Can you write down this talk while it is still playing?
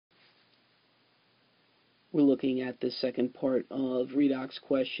We're looking at the second part of Redox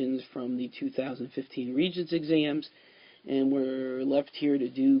questions from the 2015 Regents exams, and we're left here to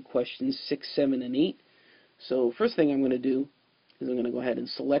do questions 6, 7, and 8. So first thing I'm going to do is I'm going to go ahead and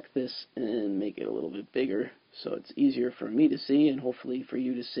select this and make it a little bit bigger so it's easier for me to see and hopefully for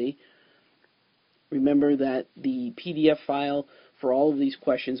you to see. Remember that the PDF file for all of these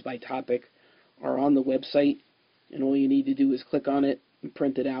questions by topic are on the website, and all you need to do is click on it and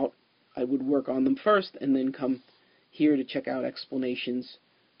print it out. I would work on them first and then come here to check out explanations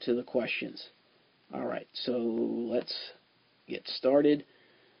to the questions. Alright, so let's get started.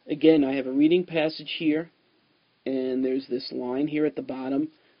 Again, I have a reading passage here, and there's this line here at the bottom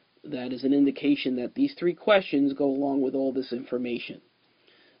that is an indication that these 3 questions go along with all this information.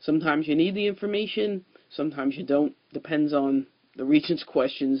 Sometimes you need the information, sometimes you don't. Depends on the Regents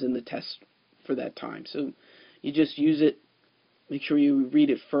questions and the test for that time. So you just use it. Make sure you read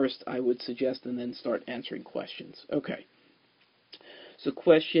it first, I would suggest, and then start answering questions. Okay. So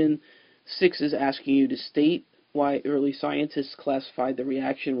question 6 is asking you to state why early scientists classified the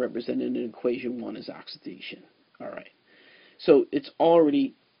reaction represented in equation 1 as oxidation. Alright. So it's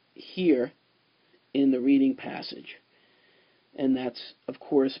already here in the reading passage. And that's, of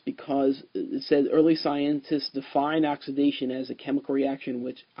course, because it said early scientists defined oxidation as a chemical reaction in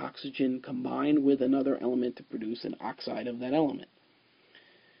which oxygen combined with another element to produce an oxide of that element.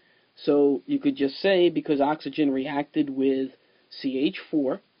 So you could just say because oxygen reacted with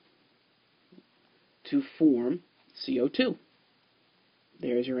CH4 to form CO2.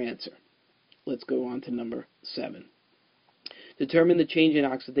 There's your answer. Let's go on to number 7. Determine the change in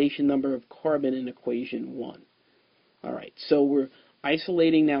oxidation number of carbon in equation 1. Alright, so we're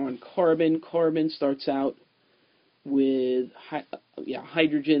isolating now on carbon. Carbon starts out with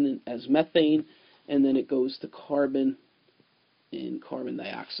hydrogen as methane, and then it goes to carbon in carbon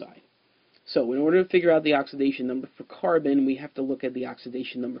dioxide. So in order to figure out the oxidation number for carbon, we have to look at the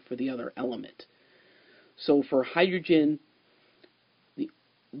oxidation number for the other element. So for hydrogen,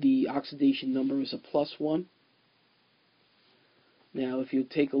 the oxidation number is a +1. Now, if you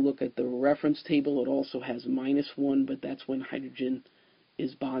take a look at the reference table, it also has -1, but that's when hydrogen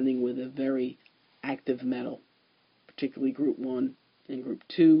is bonding with a very active metal, particularly group 1 and group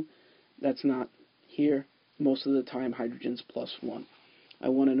 2. That's not here. Most of the time, hydrogen's +1. I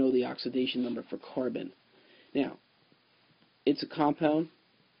want to know the oxidation number for carbon. Now, it's a compound.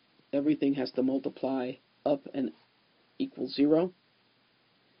 Everything has to multiply up and equal 0.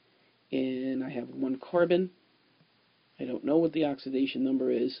 And I have 1 carbon. I don't know what the oxidation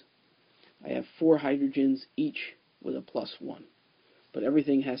number is. I have 4 hydrogens, each with a +1. But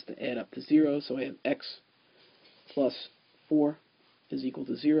everything has to add up to 0, so I have x plus 4 is equal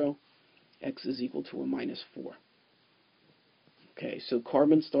to 0. X is equal to a -4. Okay, so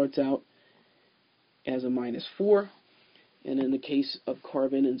carbon starts out as a -4. And in the case of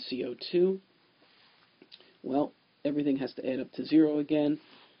carbon and CO2, well, everything has to add up to 0 again.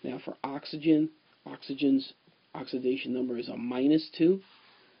 Now for oxygen, oxygen's oxidation number is a -2,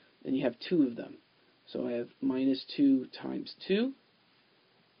 and you have 2 of them. So I have -2 times 2,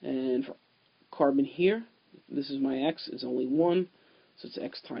 and for carbon here, this is my x, is only 1, so it's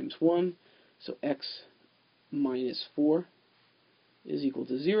x times 1, so x minus 4 is equal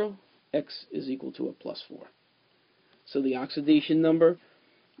to 0, x is equal to a +4. So the oxidation number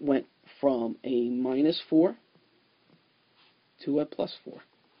went from a -4 to a +4.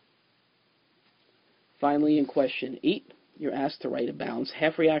 Finally, in question 8, you're asked to write a balanced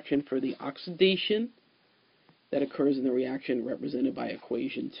half reaction for the oxidation that occurs in the reaction represented by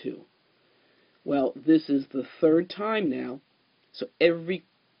equation 2. Well, this is the 3rd time now, so every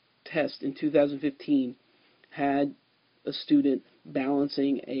test in 2015 had a student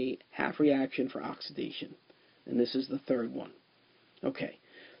balancing a half reaction for oxidation, and this is the 3rd one. Okay,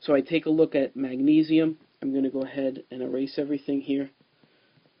 so I take a look at magnesium. I'm going to go ahead and erase everything here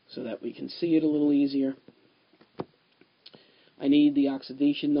so that we can see it a little easier. I need the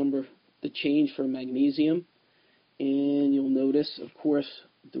oxidation number, the change for magnesium, and you'll notice, of course,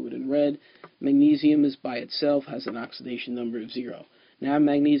 do it in red, magnesium is by itself, has an oxidation number of 0. Now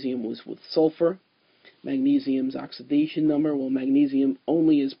magnesium was with sulfur. Magnesium's oxidation number, well, magnesium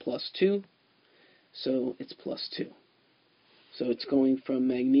only is +2, so it's +2. So it's going from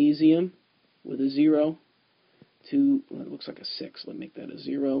magnesium with a 0 to, well, it looks like a 6, let's make that a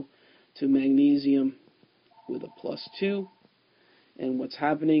 0, to magnesium with a +2. And what's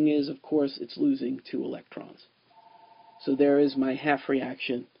happening is, of course, it's losing 2 electrons. So there is my half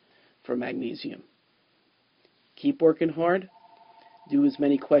reaction for magnesium. Keep working hard. Do as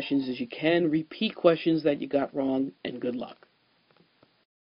many questions as you can. Repeat questions that you got wrong, and good luck.